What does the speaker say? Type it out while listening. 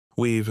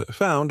We've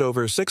found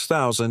over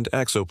 6,000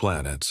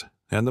 exoplanets,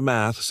 and the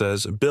math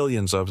says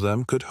billions of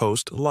them could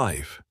host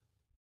life.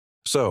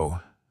 So,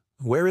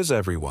 where is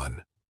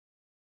everyone?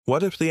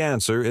 What if the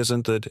answer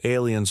isn't that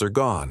aliens are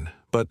gone,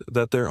 but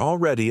that they're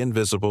already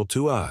invisible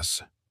to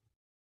us?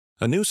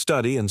 A new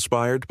study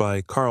inspired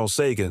by Carl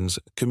Sagan's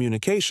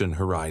communication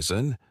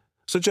horizon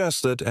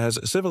suggests that as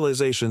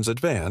civilizations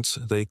advance,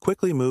 they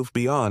quickly move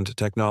beyond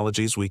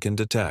technologies we can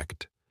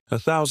detect.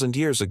 1,000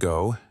 years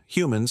ago,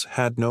 humans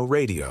had no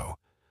radio.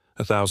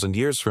 1,000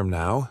 years from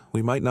now,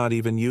 we might not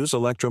even use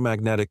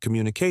electromagnetic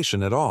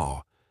communication at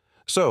all.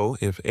 So,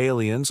 if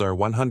aliens are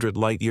 100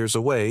 light-years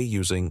away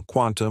using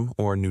quantum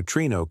or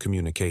neutrino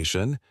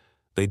communication,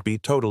 they'd be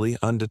totally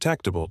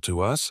undetectable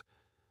to us.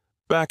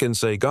 Back in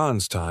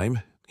Sagan's time,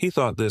 he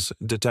thought this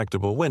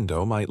detectable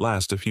window might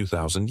last a few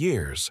thousand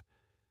years.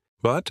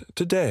 But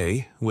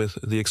today, with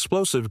the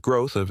explosive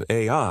growth of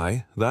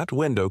AI, that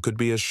window could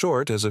be as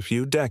short as a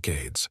few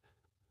decades.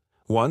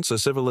 Once a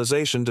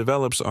civilization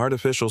develops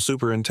artificial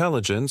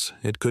superintelligence,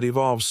 it could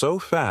evolve so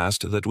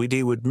fast that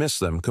we would miss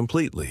them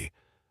completely,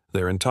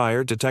 their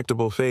entire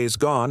detectable phase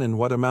gone in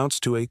what amounts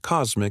to a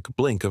cosmic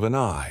blink of an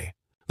eye.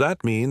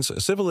 That means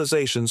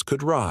civilizations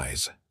could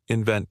rise,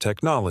 invent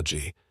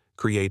technology,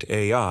 create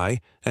AI,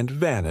 and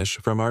vanish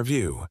from our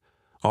view,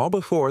 all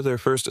before their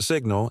first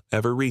signal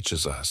ever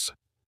reaches us.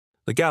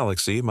 The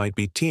galaxy might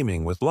be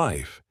teeming with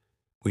life.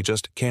 We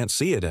just can't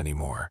see it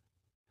anymore.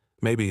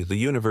 Maybe the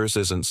universe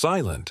isn't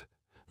silent.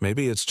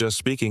 Maybe it's just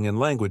speaking in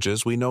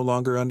languages we no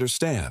longer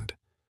understand.